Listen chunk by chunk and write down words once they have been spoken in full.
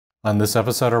On this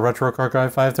episode of Retro Car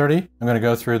Guide 530, I'm going to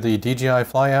go through the DJI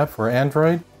Fly app for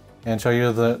Android and show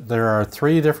you that there are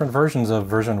 3 different versions of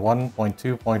version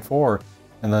 1.2.4,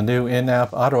 and the new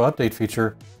in-app auto update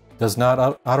feature does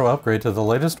not auto upgrade to the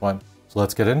latest one. So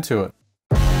let's get into it.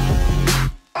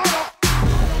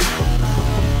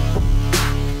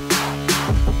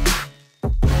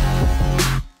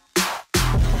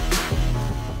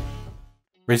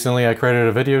 Recently, I created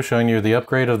a video showing you the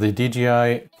upgrade of the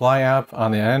DJI Fly app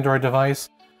on the Android device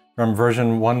from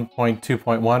version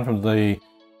 1.2.1 from the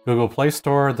Google Play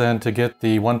Store. Then to get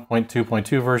the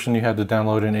 1.2.2 version, you had to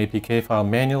download an APK file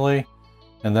manually,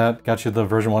 and that got you the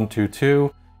version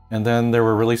 1.2.2. And then there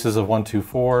were releases of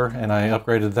 1.2.4, and I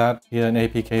upgraded that via an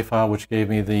APK file, which gave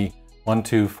me the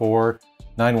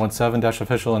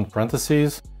 1.2.4.917-official in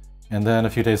parentheses. And then a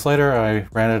few days later, I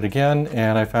ran it again,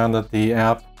 and I found that the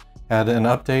app had an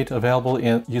update available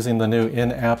using the new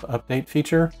in-app update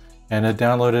feature, and it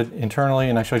downloaded internally,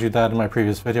 and I showed you that in my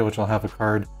previous video, which I'll have a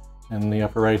card in the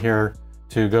upper right here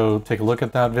to go take a look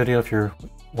at that video if you're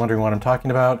wondering what I'm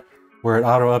talking about, where it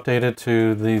auto-updated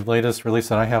to the latest release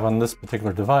that I have on this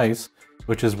particular device,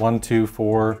 which is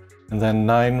 1.2.4 and then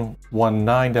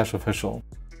 919-official.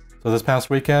 So this past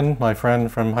weekend, my friend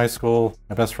from high school,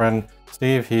 my best friend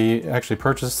Steve, he actually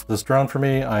purchased this drone for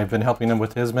me. I've been helping him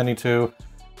with his Mini 2.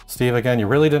 Steve, again, you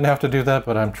really didn't have to do that,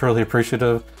 but I'm truly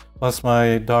appreciative. Plus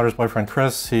my daughter's boyfriend,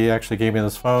 Chris, he actually gave me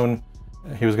this phone.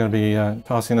 He was going to be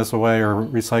tossing this away or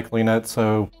recycling it,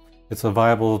 so it's a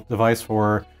viable device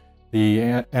for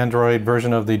the Android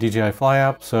version of the DJI Fly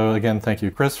app. So again, thank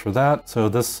you, Chris, for that. So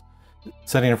this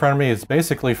sitting in front of me is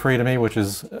basically free to me, which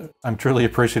is, I'm truly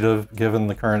appreciative given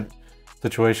the current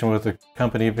situation with the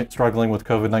company struggling with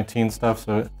COVID-19 stuff.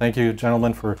 So thank you,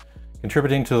 gentlemen, for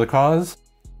contributing to the cause.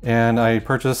 And I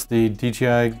purchased the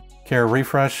DJI Care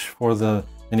Refresh for the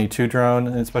Mini 2 drone,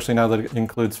 especially now that it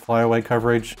includes flyaway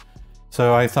coverage.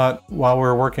 So I thought while we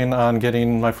were working on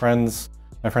getting my friend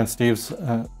Steve's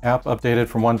app updated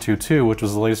from 1.2.2, which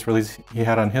was the latest release he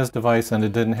had on his device, and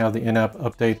it didn't have the in-app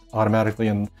update automatically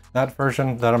in that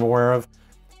version that I'm aware of.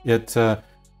 We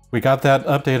got that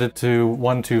updated to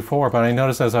 1.2.4, but I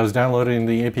noticed as I was downloading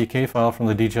the APK file from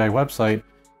the DJI website,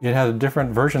 it had a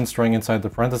different version string inside the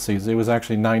parentheses. It was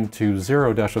actually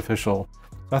 920-official.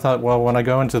 So I thought, well, when I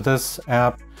go into this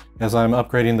app, as I'm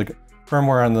upgrading the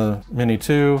firmware on the Mini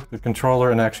 2, the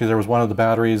controller, and actually there was one of the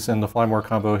batteries in the FlyMore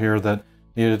combo here that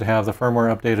needed to have the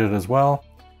firmware updated as well.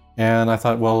 And I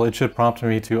thought, well, it should prompt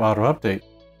me to auto-update.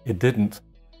 It didn't.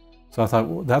 So I thought,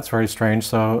 well, that's very strange.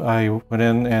 So I went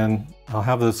in, and I'll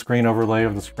have the screen overlay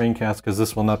of the screencast because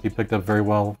this will not be picked up very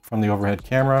well from the overhead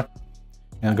camera.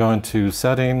 And go into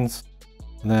settings,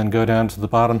 and then go down to the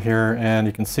bottom here, and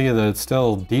you can see that it's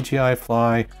still DJI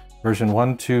Fly version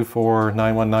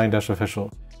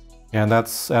 1.2.4.919-official. And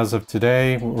that's as of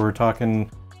today. We're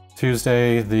talking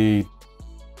Tuesday,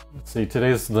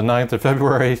 today's the 9th of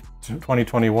February,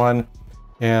 2021.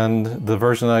 And the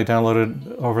version that I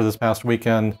downloaded over this past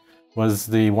weekend was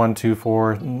the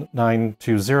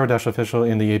 1.2.4.920-official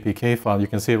in the APK file. You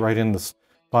can see it right in this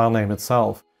file name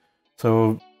itself.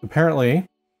 So apparently,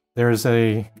 there's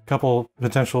a couple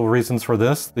potential reasons for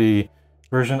this. The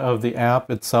version of the app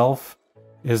itself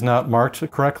is not marked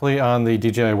correctly on the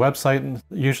DJI website.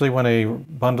 Usually when a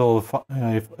bundle of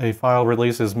a file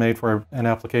release is made for an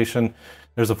application,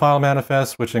 there's a file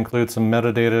manifest which includes some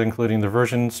metadata, including the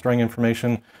version string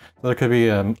information. So there could be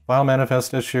a file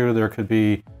manifest issue. There could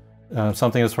be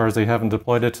something as far as they haven't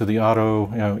deployed it to the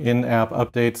auto in-app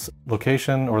updates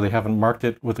location, or they haven't marked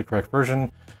it with the correct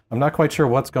version. I'm not quite sure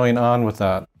what's going on with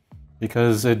that,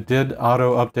 because it did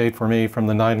auto update for me from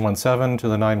the 917 to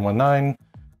the 919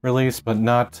 release, but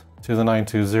not to the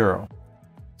 920.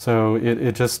 So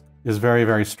it just is very,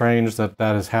 very strange that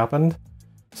that has happened.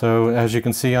 So as you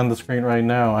can see on the screen right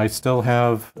now, I still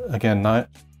have, again, the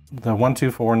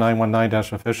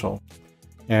 1.2.4.919-official.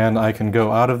 And I can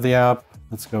go out of the app.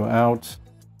 Let's go out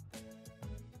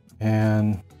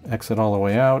and exit all the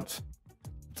way out.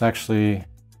 Let's actually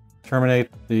terminate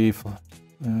the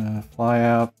Fly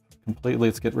app completely.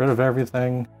 Let's get rid of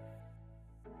everything.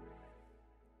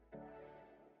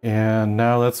 And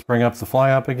now let's bring up the Fly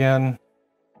app again.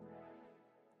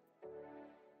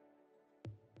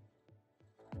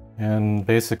 And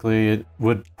basically it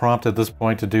would prompt at this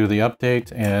point to do the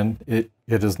update, and it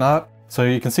is not. So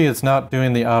you can see it's not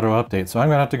doing the auto update. So I'm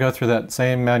going to have to go through that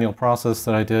same manual process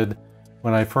that I did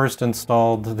when I first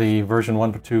installed the version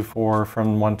 1.2.4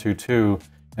 from 1.2.2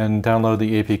 and download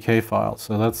the APK file.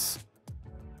 So let's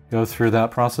go through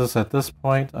that process. At this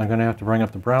point, I'm going to have to bring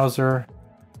up the browser.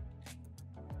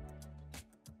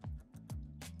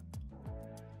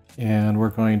 And we're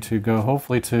going to go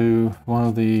hopefully to one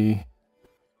of the,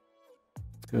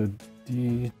 let's go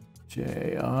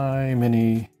DJI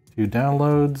Mini 2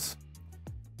 downloads.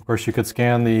 Of course, you could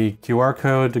scan the QR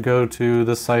code to go to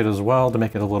this site as well to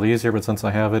make it a little easier, but since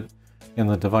I have it in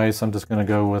the device, I'm just going to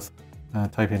go with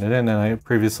typing it in, and I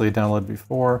previously downloaded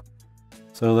before.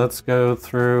 So let's go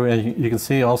through, and you can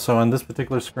see also on this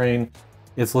particular screen,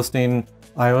 it's listing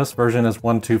iOS version as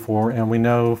 1.2.4, and we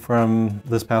know from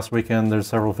this past weekend there's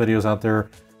several videos out there.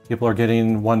 People are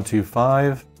getting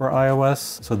 1.2.5 for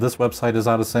iOS, so this website is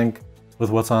out of sync with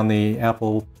what's on the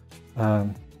Apple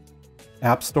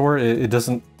App Store. It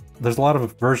doesn't. There's a lot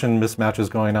of version mismatches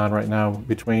going on right now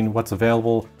between what's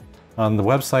available on the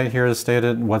website here as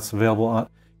stated, what's available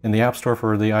in the App Store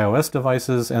for the iOS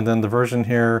devices, and then the version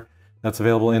here that's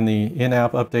available in the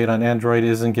in-app update on Android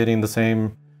isn't getting the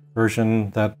same version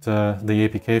that the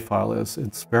APK file is.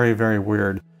 It's very, very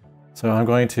weird. So I'm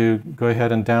going to go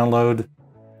ahead and download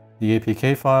the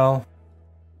APK file,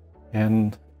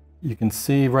 and you can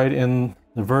see right in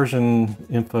the version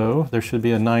info there should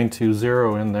be a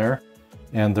 920 in there,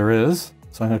 and there is.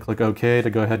 So I'm going to click OK to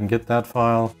go ahead and get that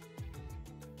file.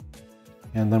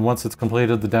 And then once it's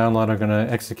completed the download, I'm going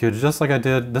to execute it just like I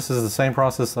did. This is the same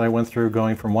process that I went through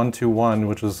going from 1.2.1,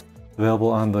 which is available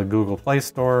on the Google Play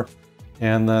Store.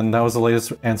 And then that was the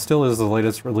latest, and still is the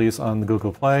latest release on the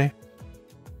Google Play.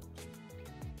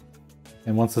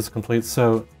 And once it's complete,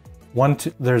 so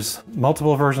there's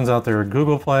multiple versions out there.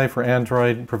 Google Play for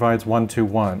Android provides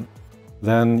 1.2.1.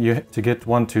 Then to get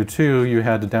 1.2.2, you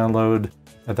had to download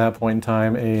at that point in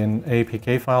time an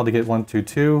APK file to get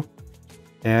 1.2.2.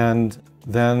 And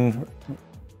then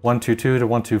 1.2.2 to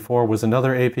 1.2.4 was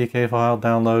another APK file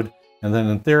download. And then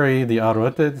in theory, the auto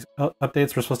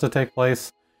updates were supposed to take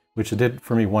place, which it did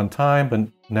for me one time, but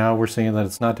now we're seeing that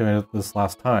it's not doing it this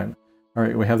last time. All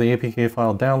right, we have the APK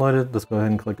file downloaded. Let's go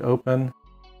ahead and click open.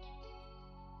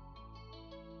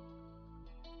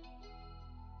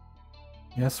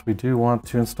 Yes, we do want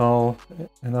to install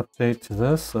an update to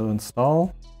this, so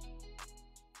install.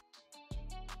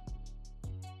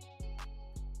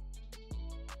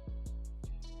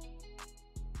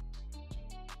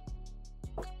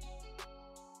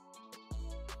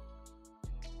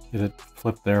 Did it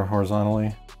flip there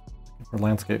horizontally for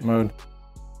landscape mode?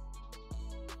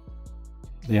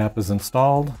 The app is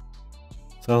installed.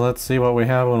 So let's see what we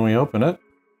have when we open it.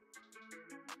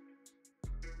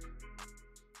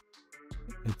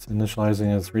 It's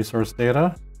initializing its resource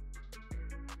data.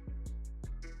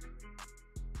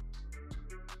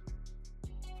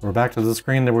 We're back to the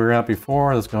screen that we were at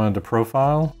before. Let's go into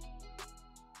Profile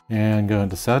and go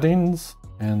into Settings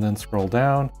and then scroll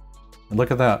down. And look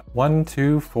at that,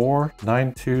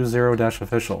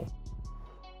 1.2.4.920-official.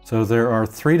 So there are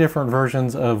 3 different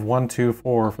versions of 1.2.4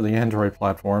 for the Android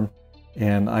platform,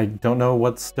 and I don't know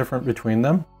what's different between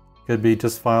them. Could be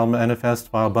just file manifest,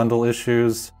 file bundle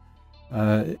issues.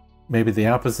 Maybe the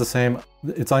app is the same.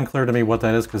 It's unclear to me what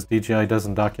that is because DJI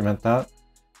doesn't document that.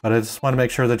 But I just want to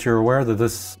make sure that you're aware that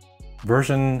this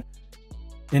version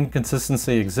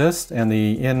inconsistency exists, and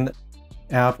the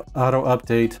in-app auto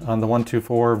update on the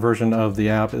 1.2.4 version of the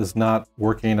app is not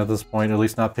working at this point, at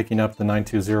least not picking up the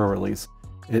 9.2.0 release.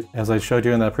 As I showed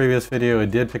you in that previous video,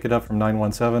 it did pick it up from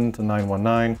 9.1.7 to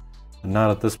 9.1.9, but not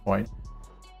at this point.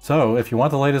 So if you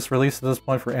want the latest release at this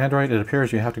point for Android, it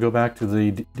appears you have to go back to the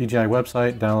DJI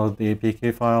website, download the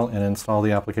APK file, and install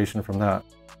the application from that.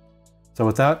 So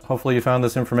with that, hopefully you found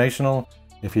this informational.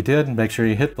 If you did, make sure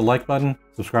you hit the like button,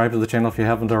 subscribe to the channel if you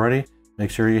haven't already.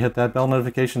 Make sure you hit that bell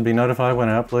notification to be notified when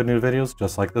I upload new videos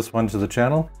just like this one to the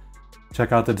channel.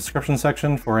 Check out the description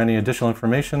section for any additional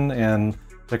information, and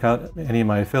check out any of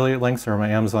my affiliate links or my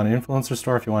Amazon influencer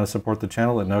store if you want to support the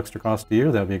channel at no extra cost to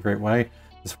you. That would be a great way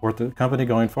to support the company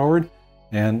going forward.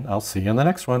 And I'll see you in the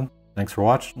next one. Thanks for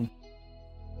watching.